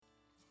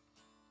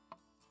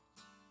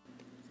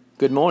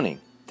Good morning.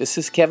 This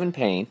is Kevin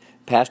Payne,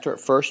 pastor at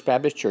First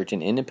Baptist Church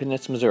in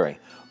Independence, Missouri.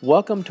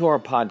 Welcome to our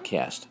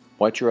podcast.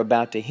 What you're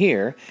about to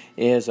hear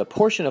is a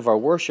portion of our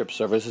worship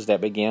services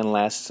that began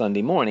last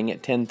Sunday morning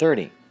at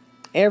 10:30.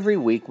 Every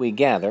week we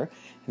gather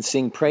and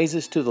sing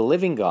praises to the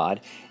living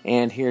God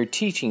and hear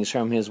teachings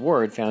from His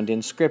Word found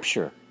in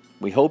Scripture.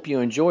 We hope you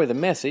enjoy the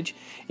message.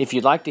 If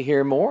you'd like to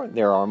hear more,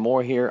 there are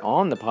more here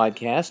on the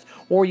podcast,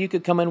 or you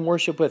could come and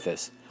worship with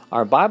us.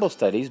 Our Bible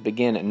studies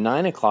begin at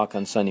 9 o'clock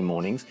on Sunday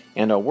mornings,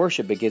 and our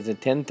worship begins at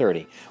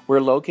 10:30.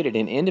 We're located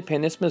in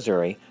Independence,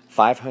 Missouri,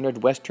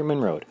 500 West Truman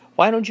Road.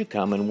 Why don't you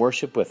come and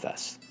worship with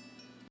us?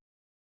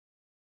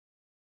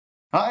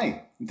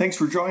 Hi, thanks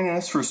for joining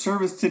us for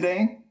service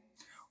today.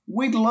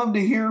 We'd love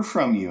to hear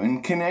from you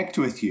and connect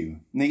with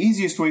you. And the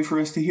easiest way for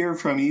us to hear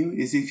from you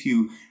is if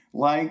you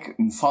like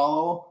and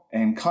follow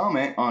and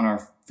comment on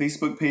our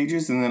Facebook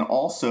pages and then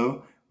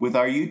also with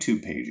our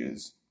YouTube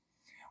pages.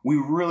 We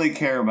really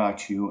care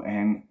about you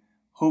and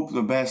hope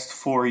the best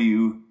for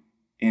you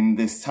in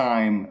this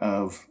time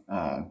of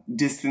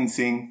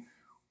distancing.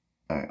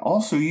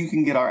 Also, you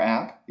can get our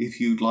app if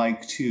you'd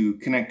like to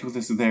connect with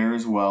us there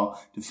as well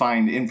to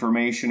find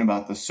information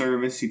about the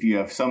service. If you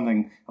have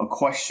a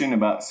question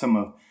about some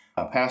of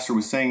Pastor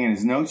was saying in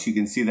his notes, you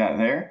can see that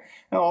there.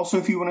 And also,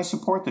 if you want to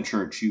support the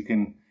church, you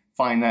can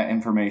find that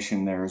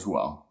information there as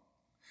well.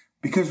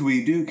 Because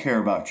we do care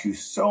about you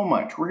so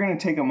much, we're going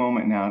to take a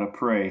moment now to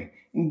pray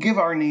and give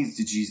our needs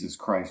to Jesus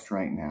Christ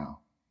right now.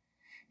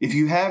 If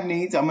you have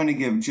needs, I'm going to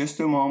give just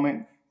a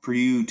moment for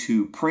you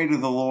to pray to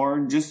the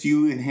Lord, just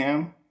you and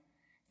Him,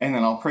 and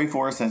then I'll pray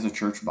for us as a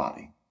church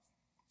body.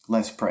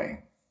 Let's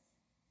pray.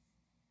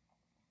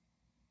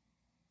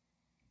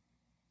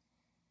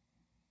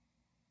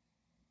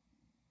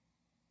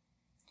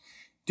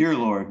 Dear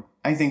Lord,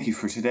 I thank you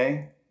for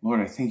today. Lord,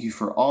 I thank you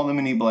for all the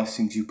many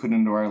blessings you put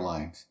into our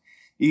lives.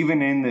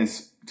 Even in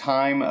this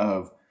time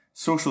of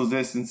social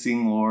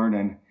distancing, Lord,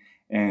 and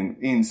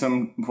in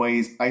some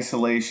ways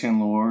isolation,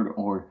 Lord,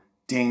 or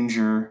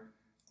danger,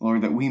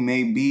 Lord, that we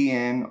may be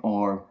in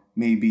or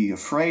may be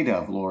afraid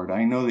of, Lord,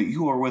 I know that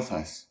you are with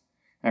us.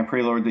 I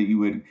pray, Lord, that you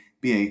would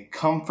be a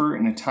comfort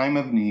in a time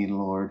of need,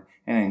 Lord,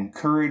 an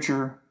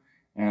encourager,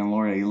 and,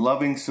 Lord, a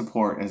loving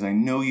support as I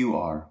know you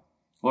are.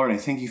 Lord, I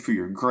thank you for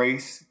your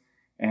grace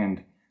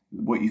and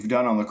what you've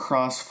done on the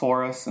cross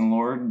for us, and,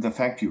 Lord, the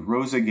fact you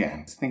rose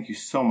again. Thank you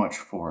so much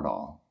for it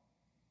all.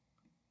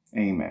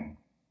 Amen.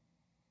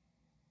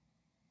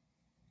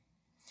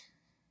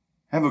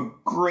 Have a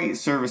great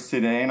service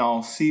today, and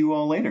I'll see you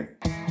all later.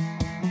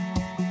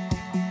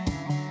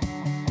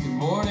 Good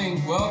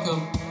morning.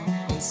 Welcome.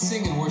 Let's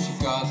sing and worship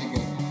God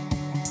together.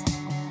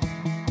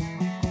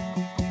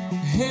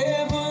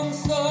 Heaven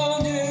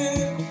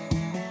thundered,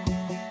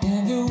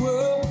 and the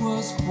Word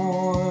was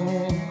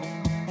born.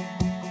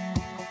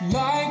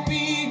 Light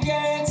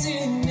began to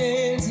end,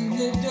 and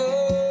the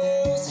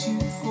dust to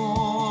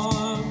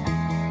form.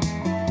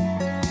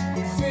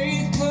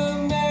 Faith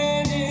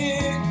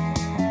commanded,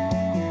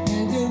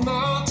 and the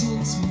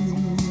mountains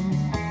move.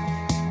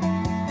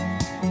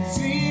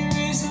 Fear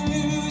is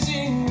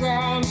losing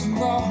ground to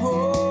our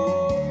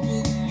hope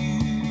in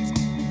you.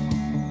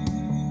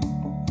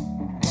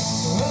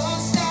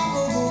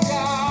 Unstoppable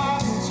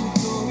God, let your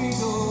glory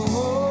go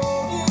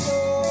on and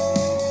on.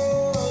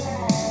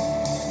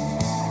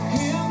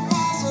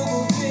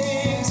 Impossible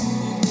things in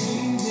your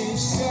name, they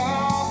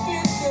shall be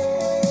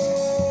done.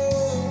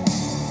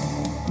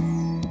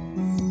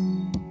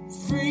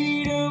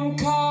 Freedom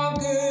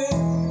conquered,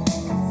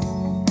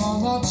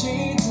 all our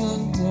chains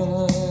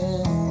undone.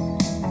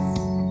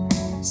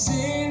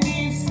 Sin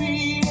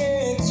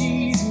defeated,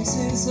 Jesus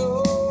is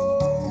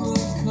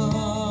overcome.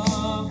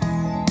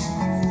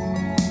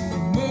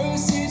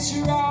 Mercy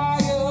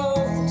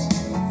triumphed,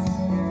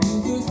 till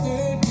the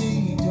third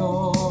day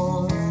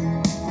dawned.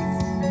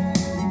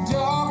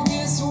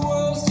 Darkness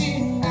was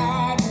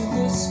denied, and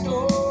the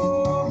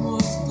storm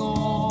was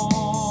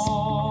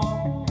gone.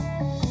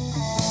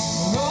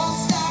 An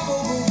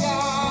unstoppable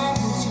God,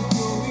 let your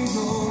glory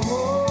go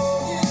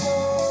on and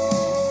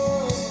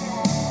on.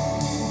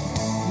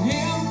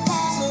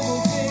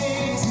 Impossible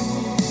things in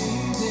your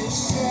name, they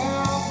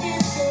shall be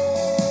done.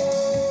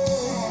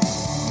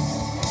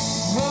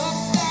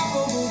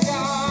 Unstoppable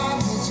God,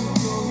 let your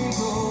glory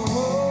go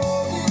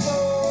on and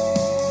on.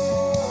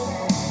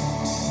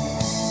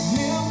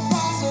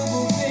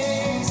 Impossible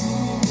things in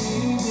your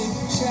name, they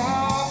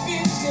shall be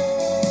done.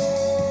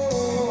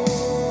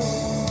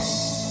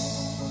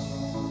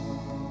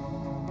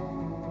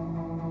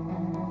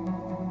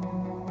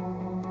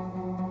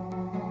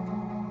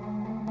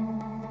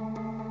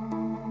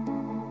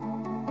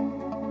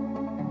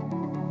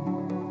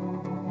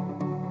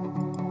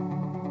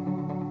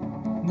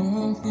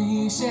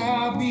 Nothing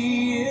shall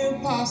be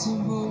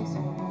impossible.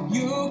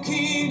 Your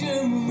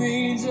kingdom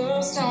reigns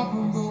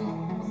unstoppable.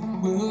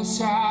 We'll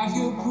shout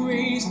your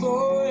praise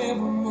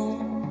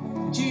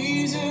forevermore.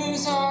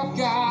 Jesus, our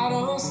God,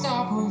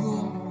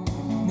 unstoppable.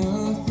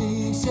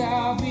 Nothing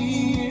shall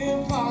be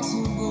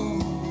impossible.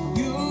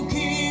 Your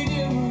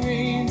kingdom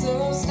reigns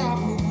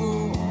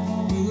unstoppable.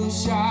 We'll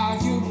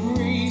shout your praise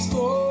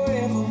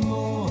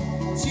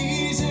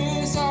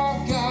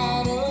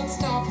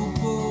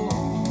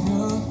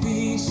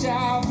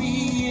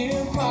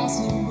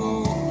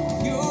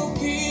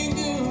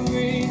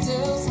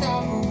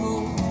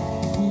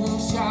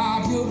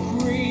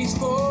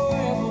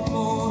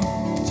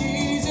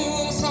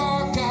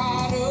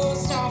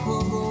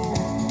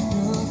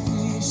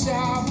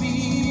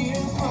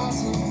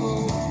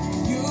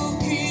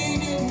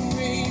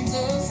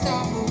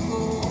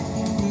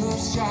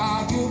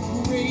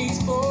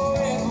praise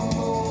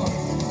forevermore.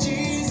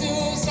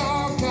 Jesus,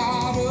 our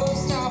God,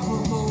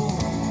 unstoppable.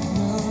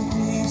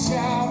 Nothing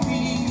shall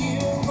be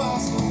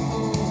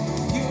impossible.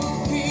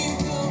 Your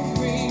kingdom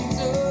reigns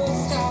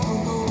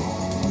unstoppable.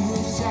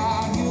 We'll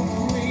shout your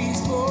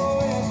praise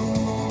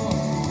forevermore.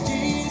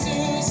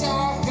 Jesus,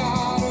 our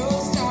God,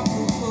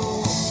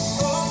 unstoppable.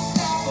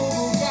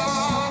 Unstoppable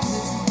God,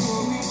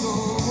 let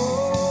your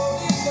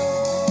glory go.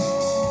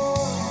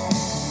 Holy Lord.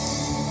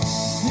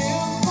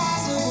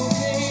 Impossible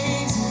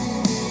things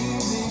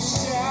they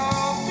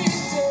shall be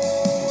done.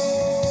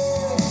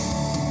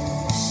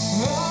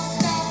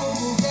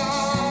 Unstoppable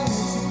God,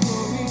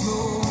 let your glory go.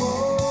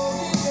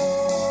 Holy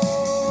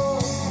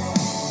Lord.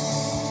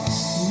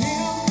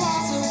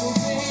 Impossible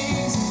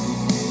things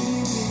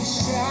they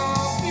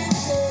shall be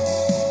done.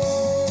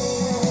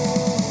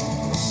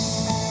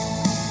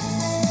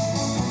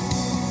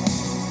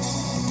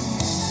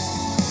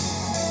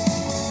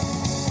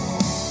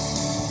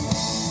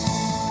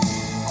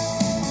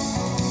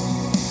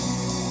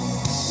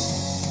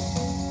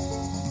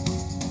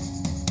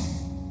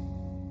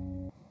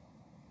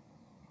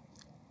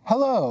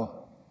 Hello,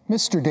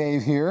 Mr.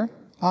 Dave here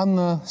on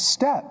the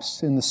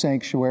steps in the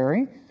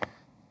sanctuary,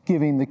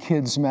 giving the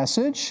kids'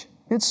 message.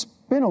 It's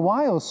been a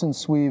while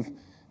since we've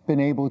been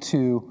able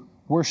to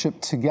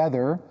worship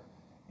together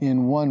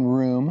in one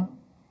room,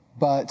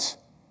 but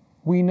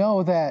we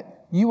know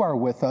that you are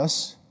with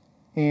us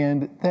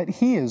and that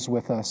He is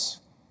with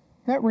us.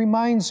 That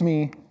reminds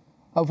me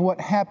of what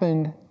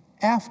happened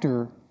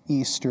after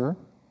Easter.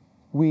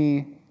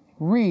 We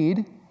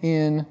read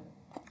in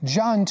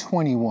John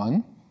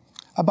 21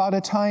 about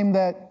a time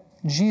that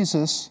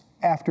Jesus,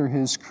 after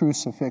his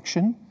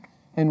crucifixion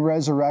and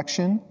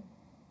resurrection,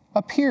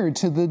 appeared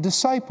to the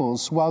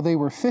disciples while they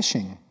were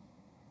fishing.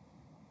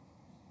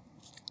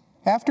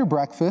 After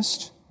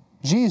breakfast,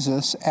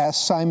 Jesus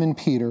asked Simon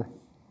Peter,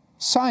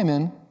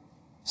 "Simon,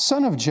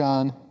 son of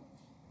John,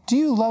 do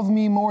you love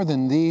me more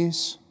than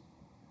these?"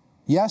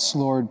 "Yes,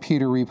 Lord,"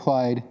 Peter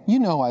replied, "you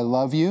know I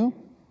love you."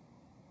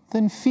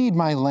 "Then feed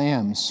my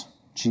lambs,"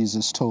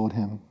 Jesus told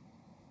him.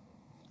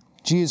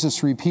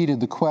 Jesus repeated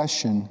the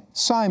question,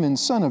 "Simon,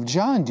 son of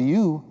John, do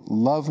you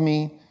love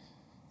me?"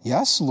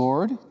 "Yes,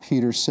 Lord,"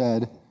 Peter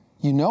said,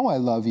 "you know I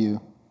love you."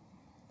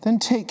 "Then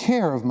take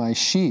care of my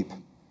sheep,"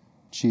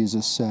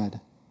 Jesus said.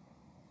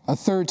 A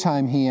third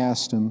time he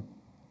asked him,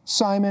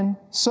 "Simon,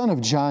 son of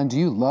John, do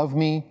you love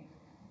me?"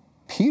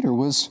 Peter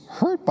was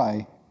hurt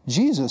by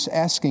Jesus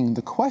asking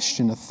the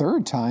question a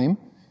third time.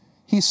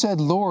 He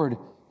said, "Lord,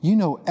 you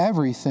know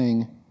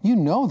everything. You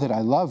know that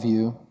I love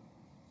you."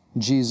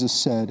 Jesus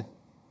said,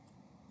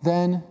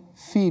 "Then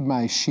feed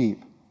my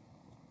sheep."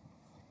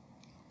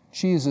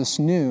 Jesus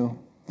knew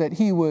that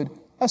he would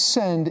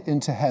ascend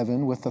into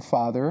heaven with the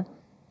Father.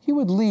 He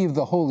would leave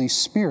the Holy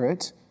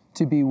Spirit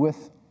to be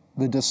with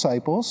the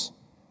disciples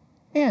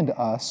and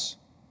us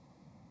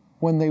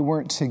when they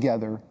weren't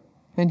together.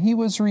 And he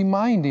was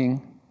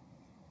reminding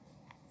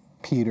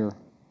Peter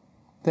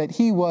that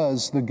he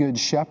was the good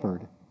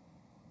shepherd,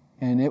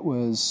 and it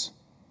was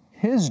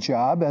his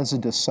job as a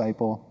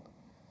disciple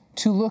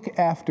to look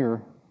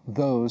after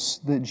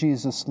those that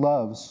Jesus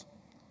loves.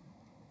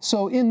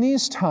 So in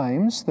these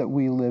times that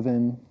we live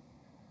in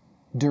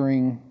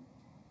during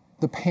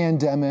the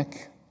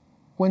pandemic,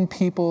 when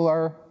people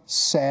are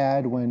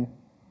sad, when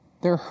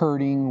they're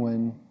hurting,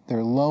 when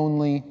they're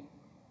lonely,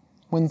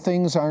 when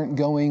things aren't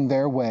going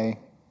their way,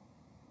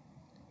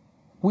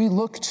 we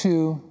look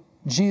to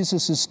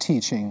Jesus'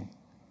 teaching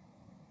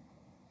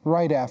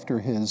right after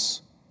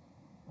his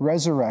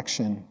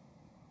resurrection,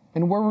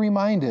 and we're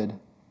reminded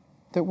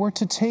that we're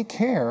to take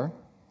care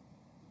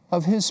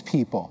of his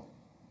people.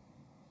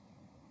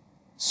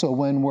 So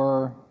when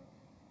we're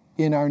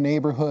in our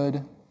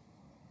neighborhood,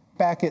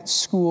 back at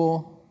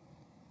school,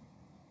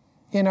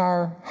 in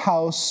our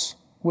house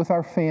with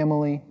our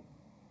family,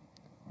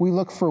 we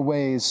look for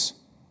ways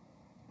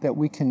that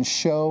we can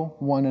show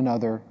one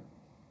another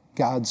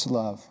God's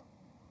love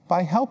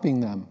by helping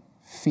them,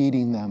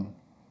 feeding them,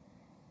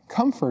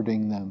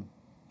 comforting them,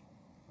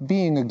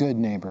 being a good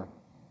neighbor.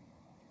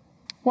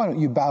 Why don't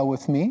you bow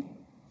with me?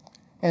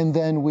 And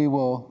then we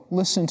will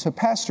listen to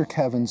Pastor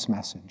Kevin's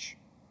message.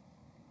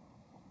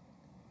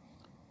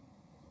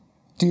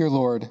 Dear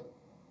Lord,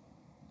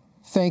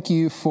 thank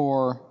you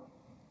for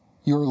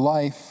your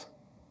life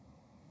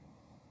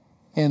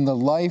and the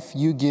life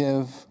you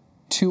give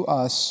to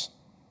us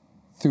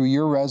through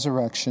your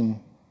resurrection.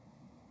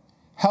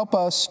 Help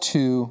us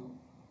to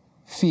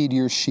feed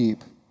your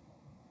sheep,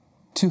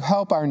 to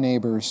help our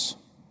neighbors,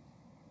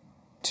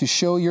 to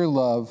show your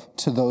love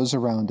to those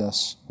around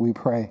us, we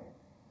pray.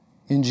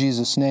 In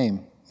Jesus'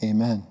 name,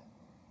 amen.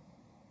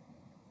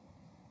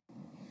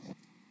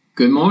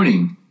 Good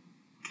morning.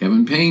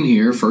 Kevin Payne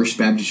here, First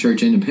Baptist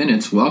Church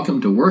Independence. Welcome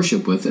to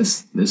worship with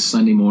us this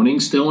Sunday morning.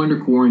 Still under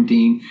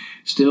quarantine,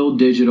 still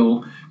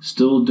digital,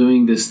 still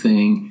doing this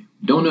thing.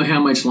 Don't know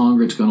how much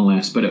longer it's going to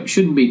last, but it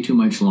shouldn't be too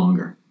much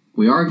longer.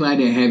 We are glad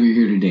to have you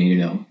here today,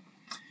 though.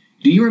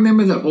 Do you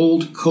remember the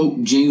old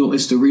Coke jingle,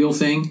 "It's the real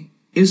thing"?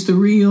 It's the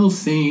real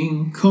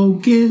thing.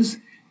 Coke is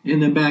in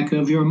the back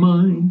of your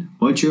mind.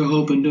 What you're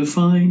hoping to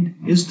find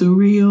is the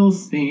real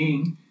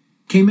thing.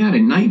 Came out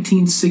in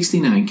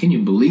 1969. Can you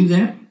believe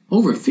that?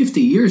 Over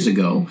 50 years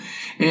ago.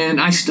 And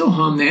I still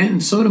hum that,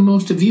 and so do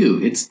most of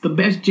you. It's the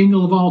best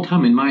jingle of all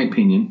time, in my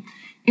opinion.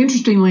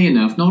 Interestingly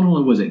enough, not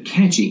only was it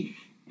catchy,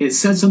 it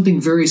said something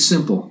very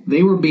simple.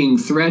 They were being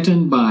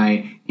threatened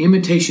by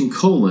imitation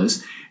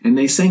colas, and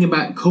they sang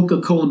about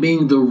Coca-Cola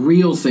being the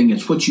real thing.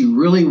 It's what you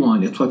really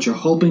want. It's what you're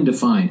hoping to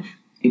find.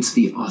 It's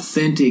the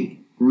authentic,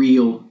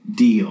 real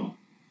deal.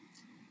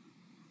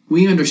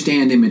 We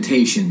understand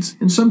imitations,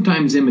 and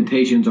sometimes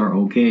imitations are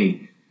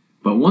okay.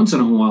 But once in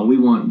a while, we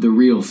want the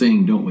real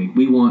thing, don't we?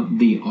 We want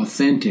the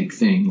authentic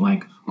thing,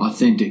 like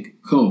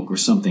authentic Coke or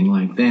something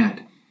like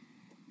that.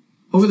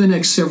 Over the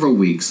next several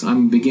weeks,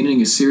 I'm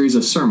beginning a series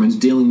of sermons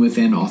dealing with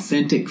an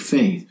authentic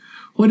faith.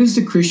 What is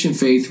the Christian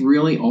faith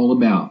really all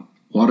about?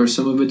 What are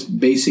some of its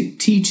basic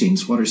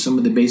teachings? What are some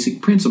of the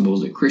basic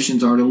principles that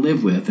Christians are to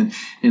live with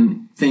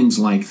and things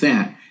like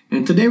that?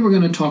 And today we're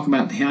going to talk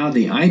about how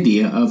the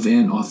idea of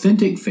an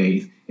authentic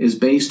faith is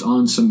based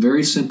on some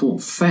very simple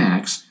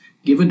facts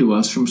given to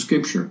us from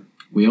Scripture.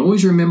 We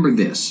always remember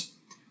this.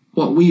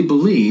 What we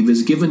believe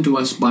is given to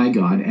us by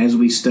God as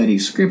we study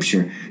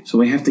Scripture, so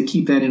we have to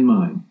keep that in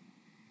mind.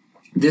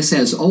 This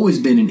has always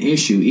been an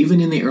issue,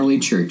 even in the early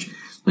church.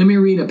 Let me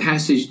read a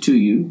passage to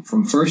you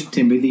from 1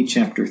 Timothy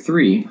chapter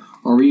 3.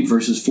 I'll read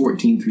verses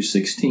 14 through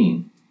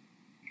 16.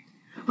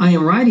 I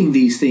am writing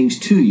these things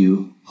to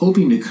you,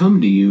 hoping to come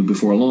to you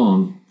before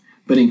long.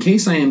 But in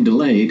case I am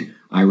delayed,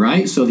 I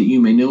write so that you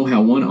may know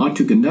how one ought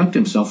to conduct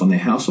himself in the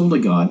household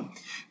of God,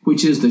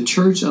 which is the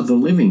church of the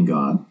living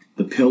God,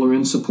 the pillar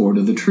and support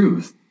of the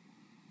truth.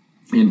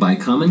 And by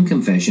common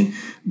confession,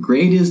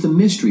 great is the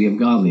mystery of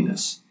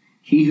godliness.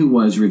 He who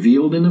was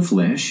revealed in the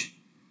flesh,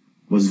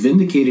 was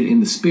vindicated in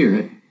the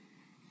spirit,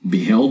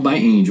 beheld by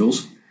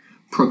angels,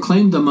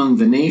 proclaimed among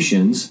the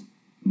nations,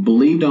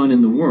 believed on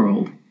in the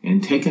world,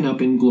 and taken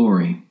up in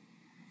glory.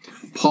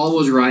 Paul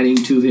was writing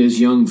to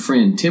his young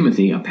friend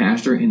Timothy, a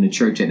pastor in the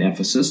church at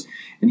Ephesus,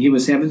 and he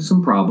was having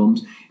some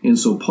problems, and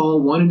so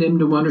Paul wanted him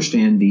to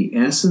understand the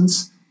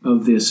essence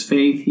of this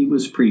faith he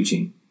was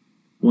preaching.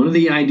 One of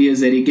the ideas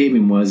that he gave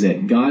him was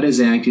that God has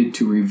acted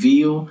to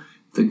reveal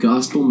the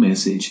gospel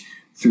message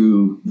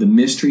through the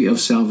mystery of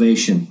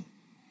salvation.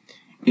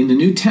 In the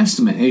New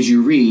Testament, as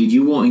you read,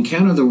 you will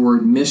encounter the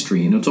word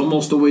mystery, and it's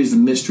almost always the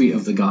mystery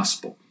of the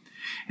gospel.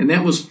 And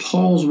that was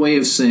Paul's way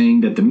of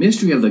saying that the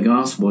mystery of the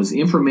gospel is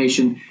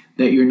information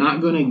that you're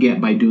not going to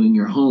get by doing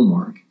your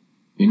homework.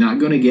 You're not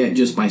going to get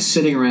just by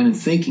sitting around and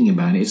thinking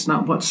about it. It's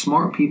not what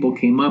smart people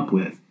came up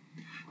with.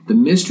 The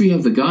mystery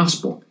of the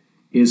gospel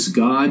is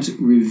God's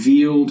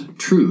revealed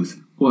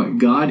truth, what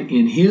God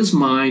in His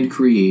mind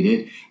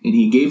created, and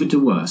He gave it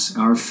to us.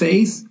 Our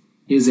faith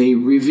is a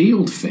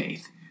revealed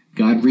faith.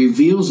 God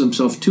reveals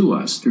Himself to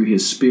us through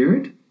His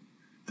Spirit,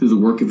 through the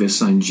work of His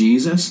Son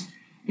Jesus,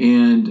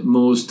 and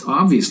most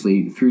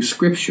obviously through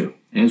Scripture.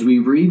 As we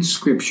read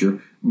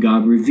Scripture,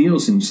 God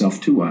reveals Himself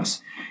to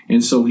us.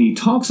 And so he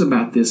talks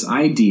about this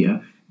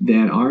idea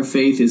that our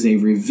faith is a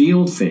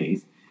revealed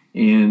faith,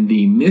 and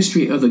the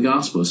mystery of the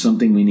gospel is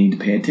something we need to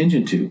pay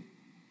attention to.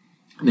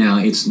 Now,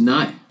 it's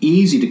not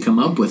easy to come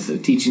up with the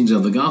teachings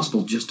of the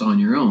gospel just on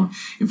your own.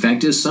 In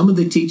fact, some of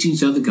the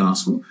teachings of the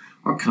gospel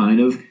are kind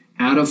of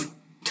out of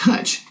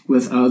touch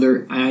with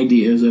other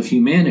ideas of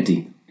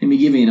humanity. Let me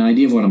give you an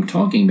idea of what I'm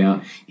talking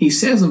about. He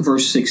says in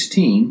verse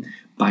 16,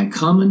 by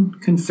common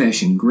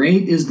confession,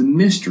 great is the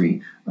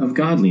mystery of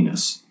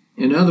godliness.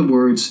 In other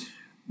words,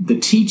 the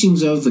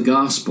teachings of the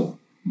gospel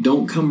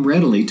don't come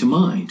readily to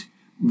mind.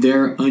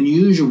 They're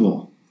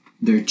unusual.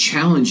 They're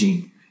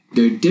challenging.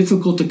 They're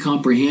difficult to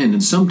comprehend,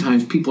 and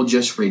sometimes people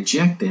just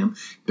reject them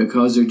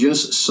because they're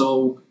just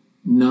so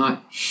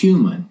not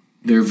human.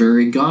 They're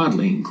very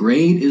godly.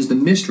 Great is the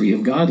mystery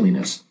of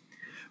godliness.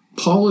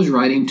 Paul is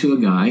writing to a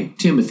guy,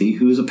 Timothy,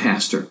 who is a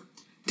pastor.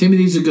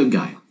 Timothy's a good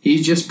guy.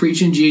 He's just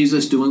preaching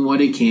Jesus, doing what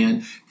he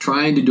can,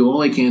 trying to do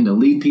all he can to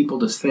lead people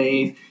to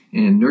faith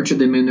and nurture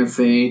them in their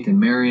faith and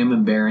marry them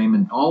and bury them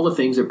and all the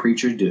things that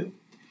preachers do.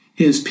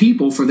 His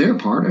people, for their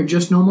part, are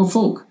just normal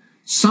folk.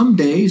 Some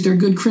days they're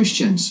good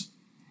Christians.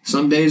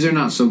 Some days they're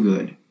not so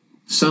good.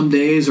 Some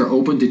days are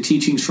open to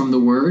teachings from the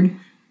Word.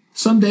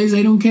 Some days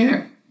they don't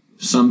care.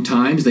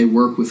 Sometimes they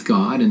work with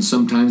God, and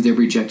sometimes they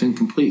reject Him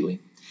completely.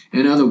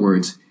 In other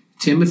words,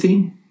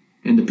 Timothy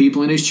and the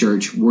people in his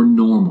church were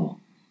normal,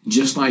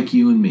 just like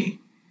you and me.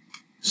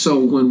 So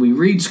when we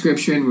read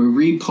Scripture and we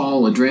read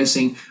Paul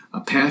addressing a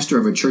pastor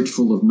of a church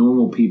full of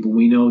normal people,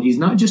 we know he's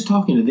not just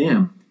talking to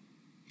them.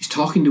 He's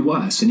talking to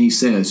us, and he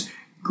says,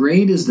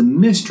 great is the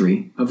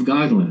mystery of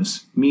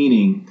godliness,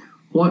 meaning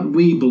what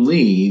we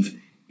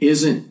believe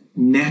isn't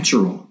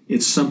natural.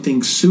 It's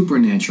something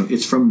supernatural.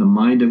 It's from the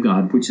mind of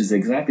God, which is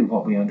exactly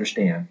what we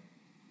understand.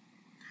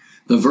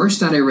 The verse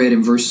that I read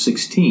in verse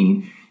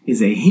 16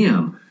 is a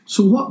hymn.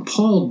 So what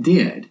Paul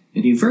did,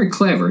 and he's very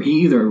clever,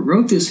 he either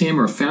wrote this hymn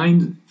or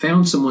found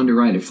someone to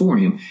write it for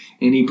him,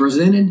 and he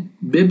presented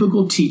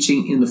biblical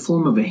teaching in the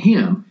form of a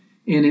hymn,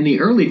 And in the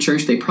early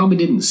church, they probably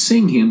didn't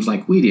sing hymns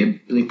like we did.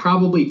 They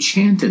probably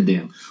chanted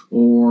them.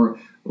 Or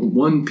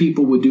one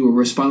people would do a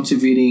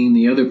responsive reading,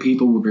 the other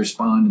people would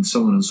respond, and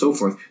so on and so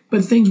forth.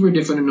 But things were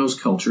different in those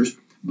cultures.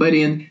 But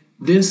in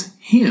this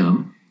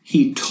hymn,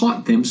 he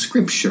taught them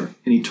Scripture,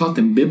 and he taught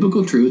them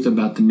biblical truth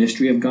about the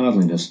mystery of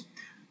godliness.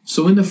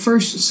 So in the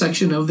first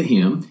section of the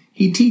hymn,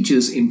 he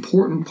teaches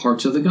important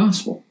parts of the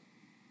gospel,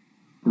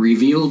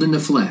 revealed in the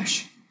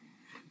flesh.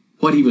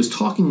 What he was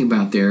talking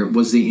about there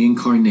was the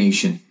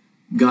incarnation.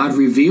 God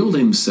revealed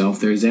himself,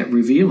 there's that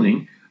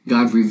revealing.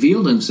 God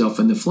revealed himself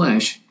in the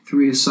flesh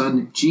through his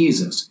son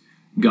Jesus.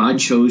 God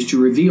chose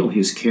to reveal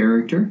his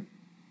character,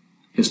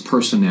 his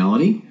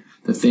personality,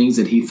 the things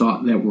that he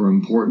thought that were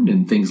important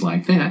and things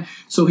like that.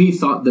 So he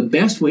thought the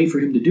best way for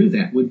him to do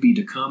that would be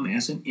to come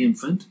as an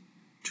infant,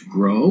 to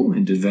grow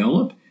and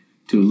develop,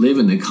 to live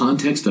in the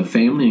context of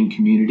family and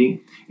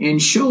community,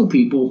 and show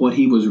people what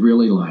he was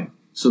really like.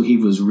 So he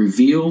was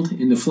revealed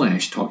in the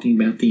flesh, talking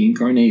about the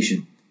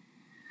incarnation.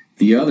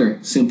 The other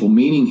simple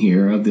meaning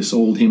here of this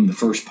old hymn, the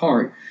first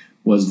part,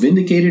 was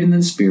vindicated in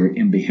the Spirit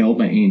and beheld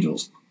by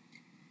angels.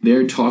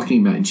 They're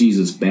talking about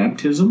Jesus'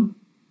 baptism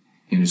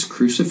and his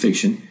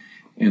crucifixion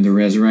and the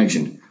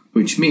resurrection,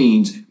 which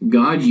means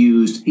God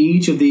used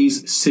each of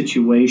these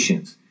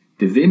situations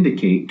to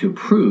vindicate, to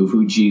prove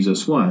who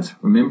Jesus was.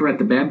 Remember at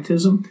the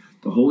baptism,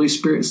 the Holy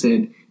Spirit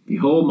said,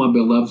 "Behold my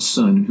beloved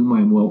Son, in whom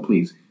I am well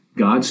pleased."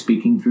 God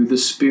speaking through the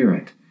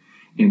Spirit.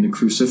 In the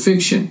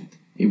crucifixion,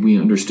 we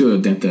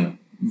understood that the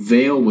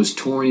veil was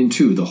torn in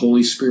two. The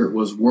Holy Spirit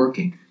was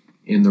working.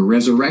 In the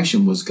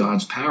resurrection was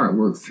God's power at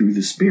work through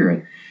the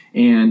Spirit.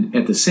 And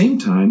at the same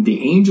time,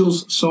 the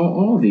angels saw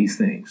all these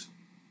things.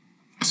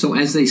 So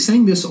as they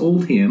sang this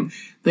old hymn,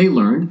 they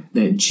learned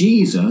that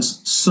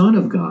Jesus, Son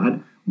of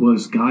God,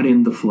 was God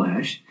in the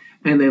flesh.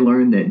 And they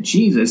learned that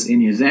Jesus,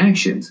 in his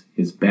actions,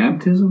 his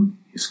baptism,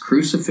 his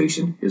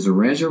crucifixion, his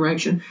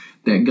resurrection,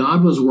 that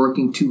God was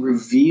working to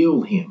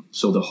reveal him.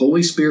 So the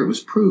Holy Spirit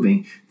was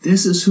proving,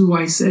 this is who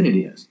I said it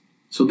is.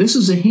 So this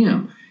is a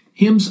hymn.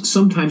 Hymns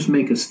sometimes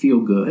make us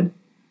feel good.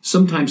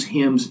 Sometimes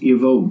hymns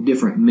evoke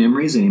different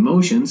memories and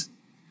emotions.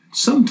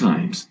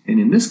 Sometimes, and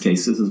in this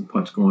case, this is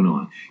what's going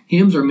on,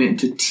 hymns are meant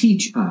to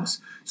teach us.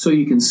 So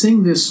you can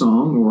sing this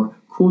song or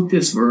quote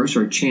this verse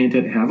or chant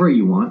it however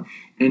you want,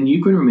 and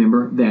you can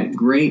remember that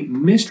great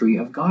mystery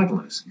of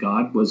godliness.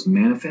 God was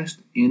manifest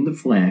in the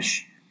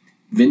flesh,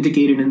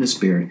 vindicated in the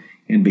Spirit,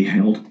 and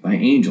beheld by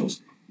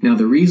angels. Now,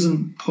 the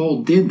reason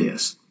Paul did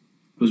this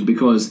was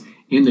because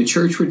in the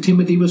church where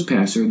Timothy was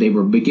pastor, they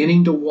were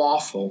beginning to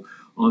waffle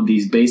on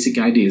these basic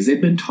ideas. They'd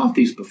been taught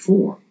these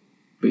before,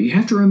 but you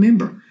have to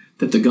remember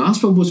that the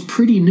gospel was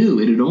pretty new.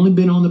 It had only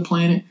been on the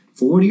planet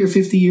 40 or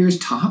 50 years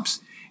tops,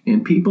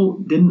 and people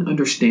didn't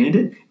understand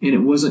it, and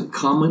it wasn't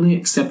commonly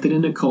accepted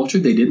in the culture.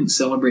 They didn't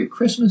celebrate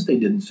Christmas. They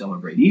didn't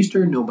celebrate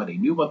Easter. Nobody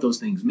knew what those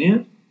things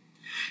meant.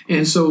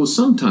 And so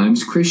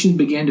sometimes Christians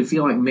began to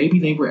feel like maybe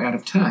they were out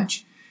of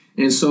touch.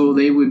 And so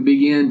they would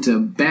begin to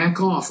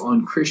back off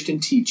on Christian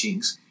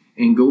teachings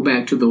and go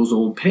back to those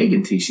old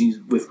pagan teachings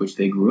with which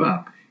they grew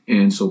up.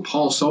 And so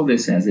Paul saw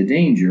this as a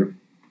danger.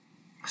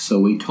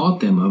 So he taught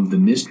them of the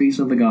mysteries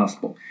of the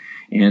gospel.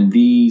 And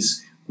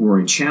these were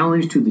a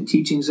challenge to the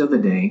teachings of the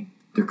day.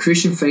 The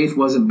Christian faith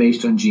wasn't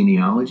based on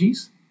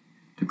genealogies.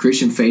 The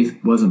Christian faith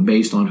wasn't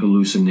based on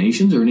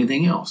hallucinations or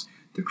anything else.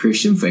 The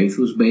Christian faith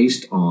was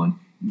based on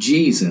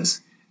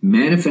Jesus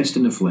manifest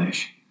in the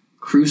flesh,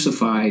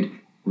 crucified,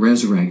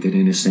 resurrected,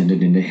 and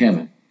ascended into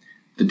heaven.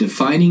 The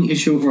defining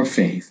issue of our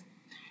faith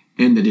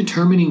and the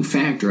determining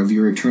factor of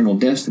your eternal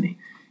destiny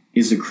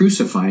is the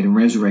crucified and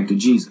resurrected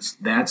Jesus.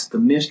 That's the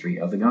mystery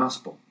of the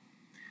gospel.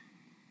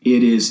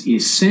 It is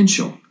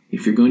essential,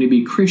 if you're going to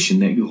be Christian,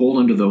 that you hold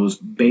on to those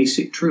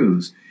basic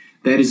truths.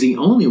 That is the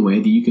only way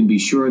that you can be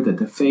sure that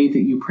the faith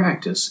that you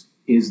practice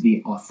is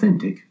the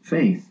authentic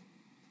faith.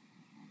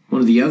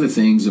 One of the other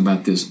things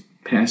about this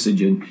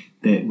passage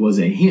that was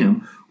a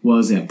hymn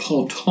was that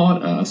Paul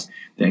taught us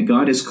that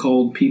God has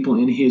called people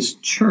in his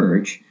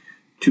church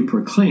to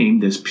proclaim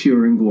this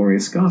pure and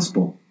glorious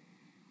gospel.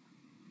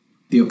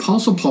 The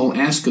Apostle Paul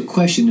asked a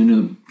question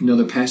in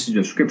another passage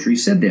of Scripture. He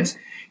said this,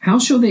 "How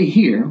shall they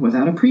hear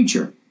without a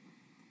preacher?"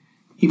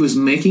 He was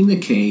making the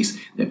case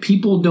that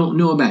people don't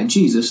know about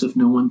Jesus if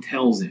no one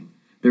tells them.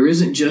 There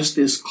isn't just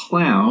this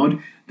cloud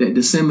that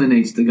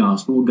disseminates the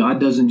gospel. God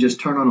doesn't just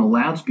turn on a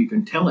loudspeaker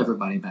and tell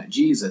everybody about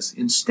Jesus.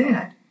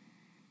 Instead,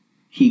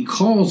 he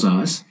calls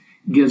us,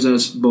 gives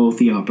us both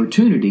the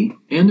opportunity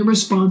and the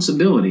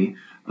responsibility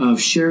of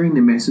sharing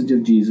the message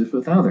of Jesus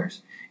with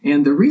others.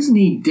 And the reason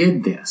he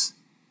did this,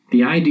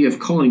 the idea of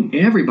calling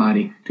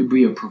everybody to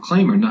be a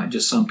proclaimer, not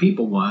just some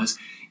people, was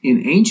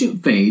in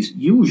ancient faiths,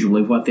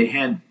 usually what they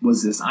had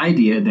was this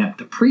idea that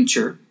the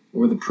preacher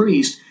or the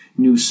priest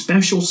knew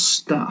special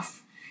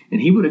stuff, and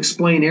he would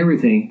explain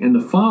everything, and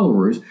the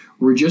followers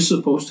were just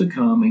supposed to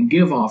come and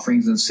give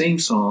offerings and sing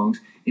songs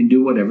and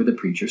do whatever the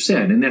preacher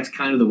said. And that's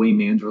kind of the way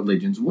man's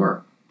religions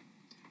were.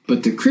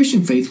 But the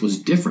Christian faith was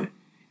different.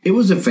 It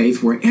was a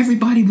faith where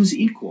everybody was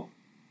equal.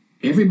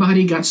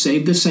 Everybody got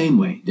saved the same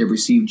way. They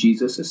received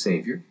Jesus as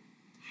Savior.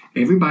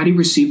 Everybody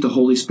received the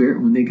Holy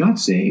Spirit when they got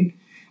saved.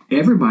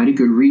 Everybody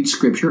could read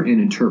Scripture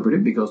and interpret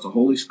it because the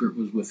Holy Spirit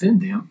was within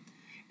them.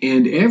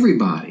 And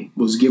everybody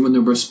was given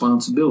the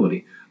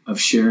responsibility of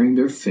sharing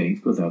their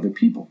faith with other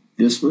people.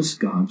 This was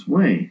God's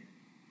way.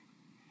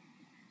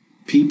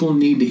 People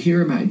need to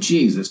hear about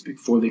Jesus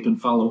before they can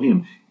follow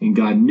him. And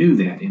God knew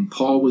that. And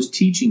Paul was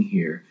teaching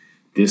here.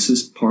 This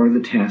is part of the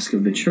task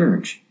of the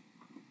church.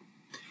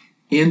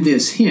 In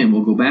this hymn,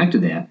 we'll go back to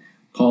that,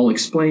 Paul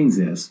explains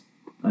this.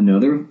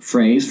 Another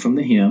phrase from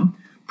the hymn,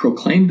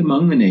 proclaimed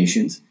among the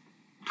nations,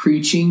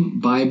 preaching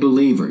by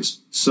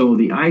believers. So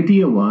the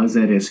idea was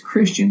that as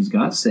Christians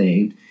got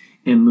saved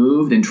and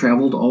moved and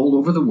traveled all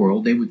over the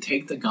world, they would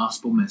take the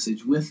gospel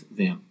message with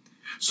them.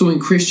 So when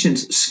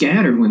Christians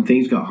scattered when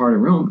things got hard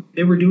in Rome,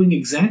 they were doing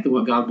exactly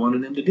what God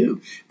wanted them to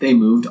do. They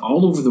moved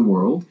all over the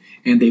world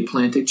and they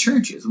planted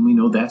churches. And we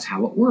know that's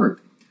how it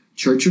worked.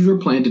 Churches were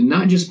planted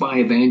not just by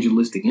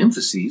evangelistic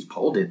emphases,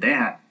 Paul did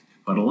that,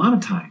 but a lot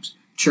of times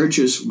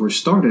churches were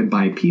started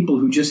by people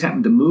who just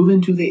happened to move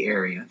into the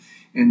area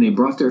and they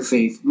brought their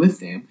faith with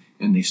them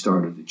and they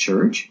started the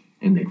church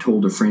and they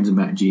told their friends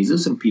about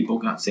Jesus and people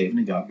got saved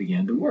and God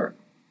began to work.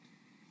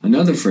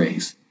 Another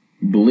phrase,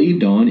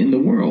 believed on in the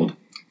world,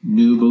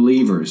 new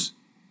believers.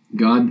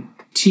 God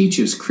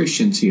teaches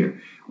Christians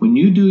here, when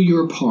you do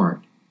your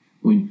part,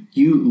 when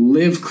you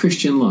live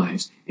Christian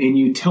lives and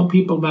you tell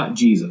people about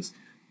Jesus,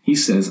 he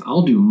says,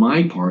 I'll do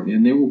my part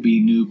and there will be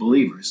new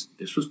believers.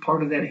 This was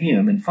part of that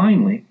hymn. And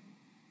finally,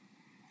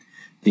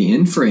 the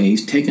end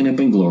phrase, taken up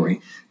in glory,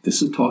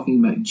 this is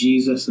talking about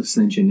Jesus'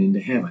 ascension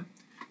into heaven.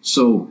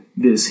 So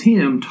this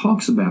hymn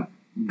talks about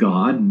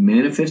God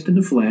manifest in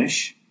the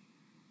flesh,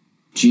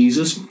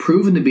 Jesus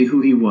proven to be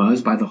who he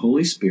was by the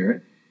Holy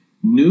Spirit,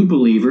 new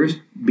believers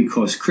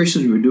because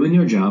Christians were doing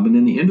their job, and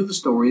then the end of the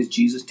story is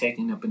Jesus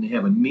taken up into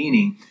heaven,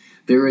 meaning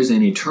there is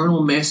an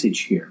eternal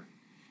message here.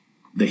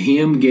 The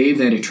hymn gave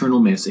that eternal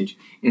message,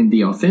 and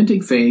the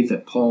authentic faith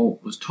that Paul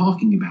was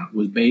talking about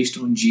was based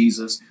on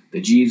Jesus,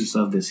 the Jesus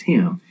of this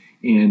hymn,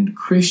 and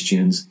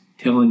Christians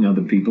telling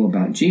other people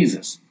about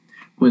Jesus.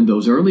 When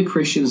those early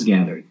Christians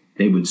gathered,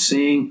 they would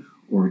sing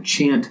or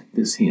chant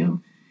this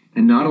hymn,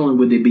 and not only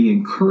would they be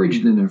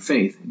encouraged in their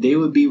faith, they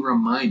would be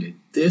reminded,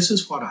 this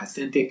is what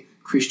authentic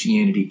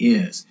Christianity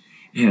is.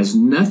 It has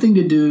nothing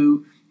to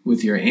do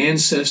with your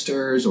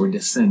ancestors or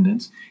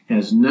descendants. It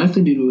has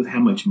nothing to do with how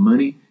much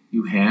money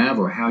you have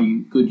or how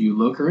good you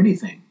look or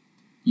anything.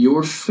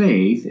 Your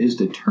faith is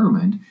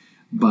determined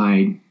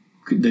by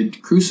the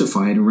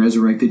crucified and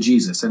resurrected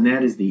Jesus, and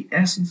that is the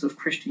essence of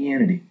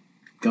Christianity.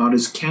 God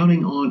is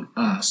counting on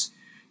us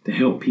to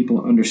help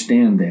people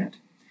understand that.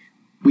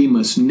 We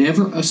must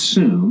never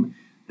assume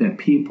that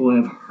people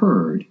have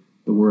heard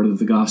the word of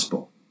the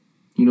gospel.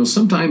 You know,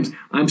 sometimes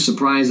I'm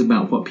surprised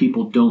about what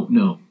people don't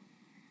know.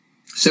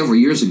 Several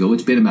years ago,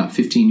 it's been about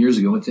 15 years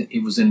ago,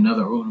 it was in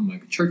another one of my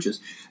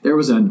churches, there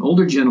was an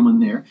older gentleman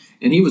there,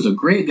 and he was a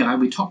great guy.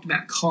 We talked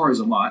about cars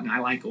a lot, and I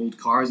like old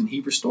cars, and he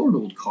restored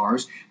old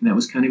cars, and that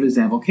was kind of his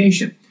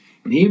avocation.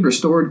 And he had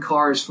restored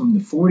cars from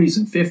the 40s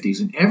and 50s,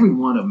 and every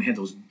one of them had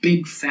those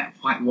big, fat,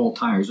 white wall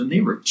tires, and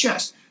they were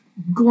just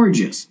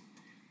gorgeous.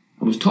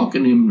 I was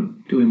talking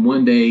to him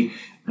one day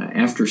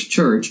after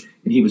church,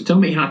 and he was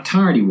telling me how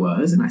tired he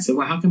was, and I said,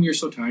 well, how come you're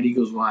so tired? He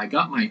goes, well, I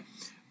got my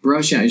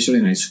brush out yesterday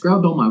and I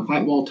scrubbed all my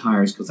white wall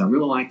tires because I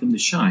really like them to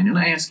shine. And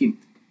I asked him,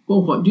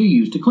 well, what do you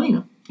use to clean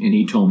them? And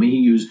he told me he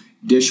used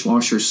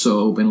dishwasher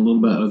soap and a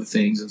little bit of other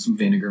things and some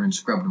vinegar and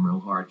scrubbed them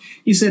real hard.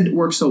 He said it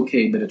works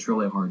okay, but it's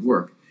really hard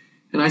work.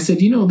 And I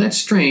said, you know, that's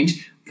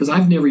strange because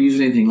I've never used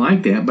anything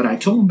like that. But I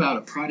told him about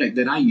a product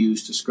that I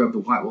used to scrub the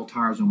white wall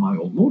tires on my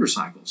old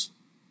motorcycles.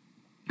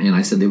 And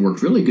I said, they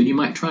worked really good. You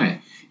might try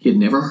it. He had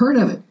never heard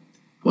of it.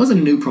 It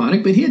wasn't a new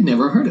product, but he had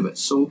never heard of it.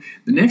 So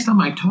the next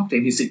time I talked to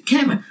him, he said,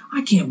 Kevin,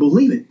 I can't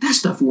believe it. That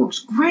stuff works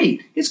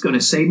great. It's going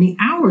to save me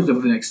hours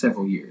over the next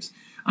several years.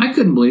 I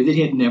couldn't believe that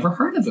he had never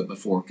heard of it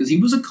before because he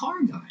was a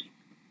car guy.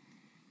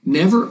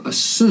 Never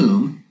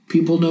assume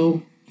people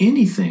know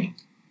anything.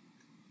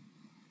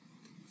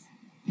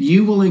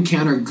 You will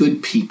encounter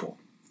good people.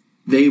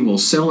 They will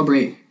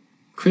celebrate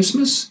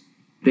Christmas.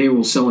 They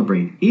will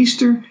celebrate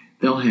Easter.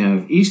 They'll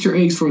have Easter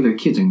eggs for their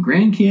kids and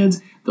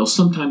grandkids. They'll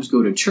sometimes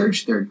go to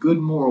church. They're good,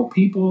 moral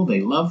people.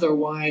 They love their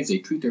wives. They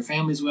treat their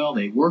families well.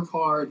 They work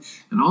hard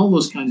and all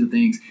those kinds of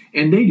things.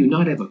 And they do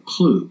not have a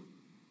clue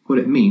what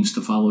it means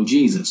to follow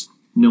Jesus.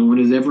 No one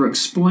has ever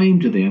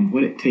explained to them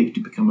what it takes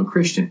to become a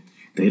Christian.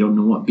 They don't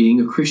know what being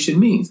a Christian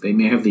means. They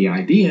may have the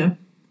idea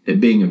that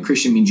being a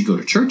Christian means you go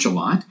to church a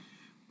lot,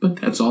 but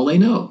that's all they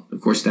know. Of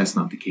course, that's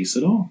not the case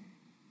at all.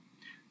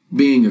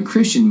 Being a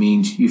Christian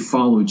means you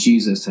follow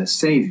Jesus as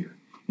Savior.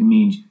 It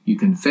means you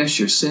confess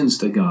your sins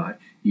to God.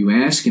 You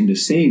ask him to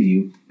save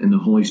you, and the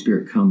Holy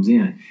Spirit comes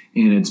in.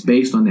 And it's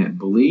based on that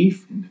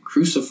belief in the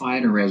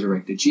crucified and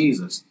resurrected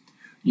Jesus.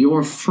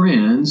 Your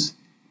friends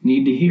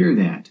need to hear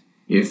that.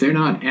 If they're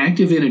not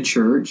active in a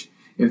church,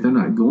 if they're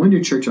not going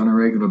to church on a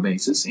regular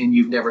basis, and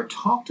you've never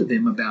talked to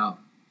them about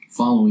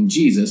following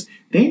Jesus,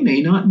 they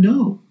may not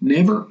know.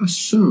 Never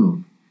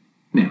assume.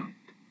 Now,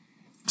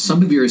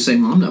 Some of you are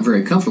saying, well, I'm not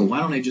very comfortable. Why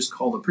don't I just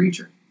call the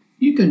preacher?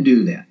 You can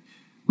do that.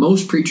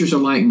 Most preachers are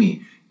like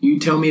me. You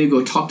tell me to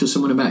go talk to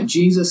someone about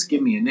Jesus,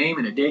 give me a name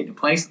and a date and a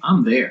place,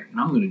 I'm there, and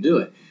I'm going to do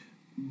it.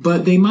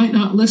 But they might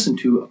not listen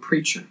to a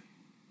preacher,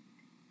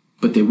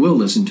 but they will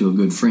listen to a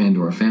good friend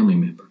or a family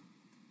member.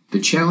 The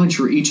challenge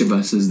for each of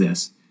us is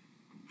this: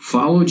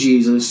 follow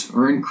Jesus,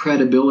 earn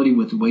credibility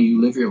with the way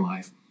you live your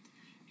life,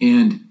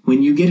 and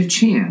when you get a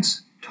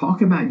chance,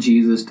 talk about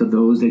Jesus to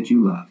those that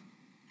you love.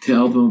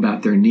 Tell them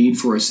about their need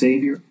for a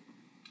Savior.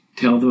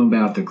 Tell them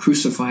about the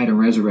crucified and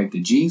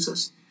resurrected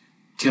Jesus.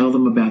 Tell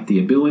them about the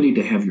ability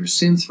to have your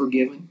sins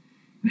forgiven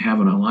and have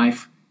a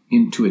life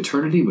into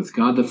eternity with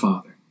God the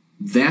Father.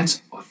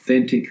 That's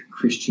authentic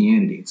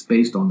Christianity. It's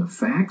based on the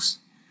facts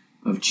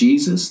of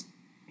Jesus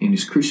and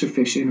his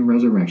crucifixion and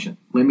resurrection.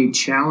 Let me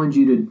challenge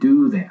you to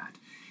do that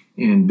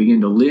and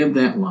begin to live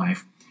that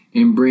life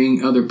and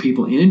bring other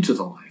people into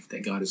the life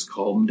that God has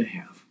called them to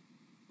have.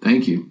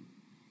 Thank you.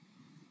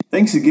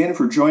 Thanks again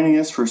for joining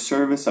us for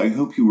service. I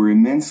hope you were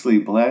immensely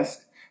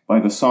blessed by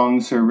the song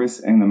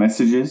service and the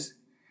messages.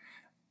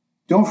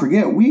 Don't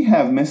forget, we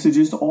have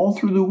messages all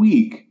through the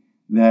week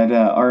that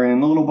are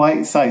in little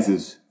bite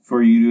sizes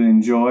for you to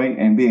enjoy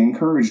and be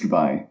encouraged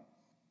by.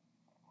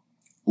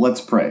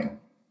 Let's pray.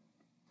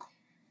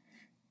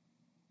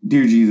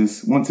 Dear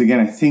Jesus, once again,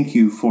 I thank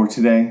you for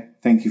today.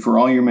 Thank you for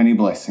all your many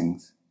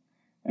blessings.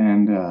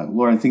 And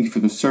Lord, I thank you for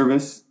the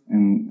service.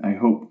 And I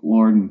hope,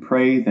 Lord, and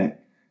pray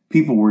that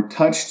people were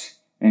touched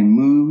and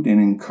moved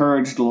and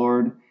encouraged,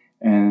 Lord,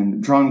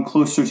 and drawn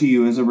closer to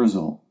you as a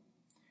result.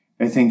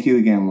 I thank you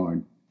again,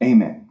 Lord.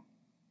 Amen.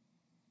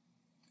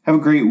 Have a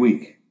great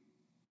week.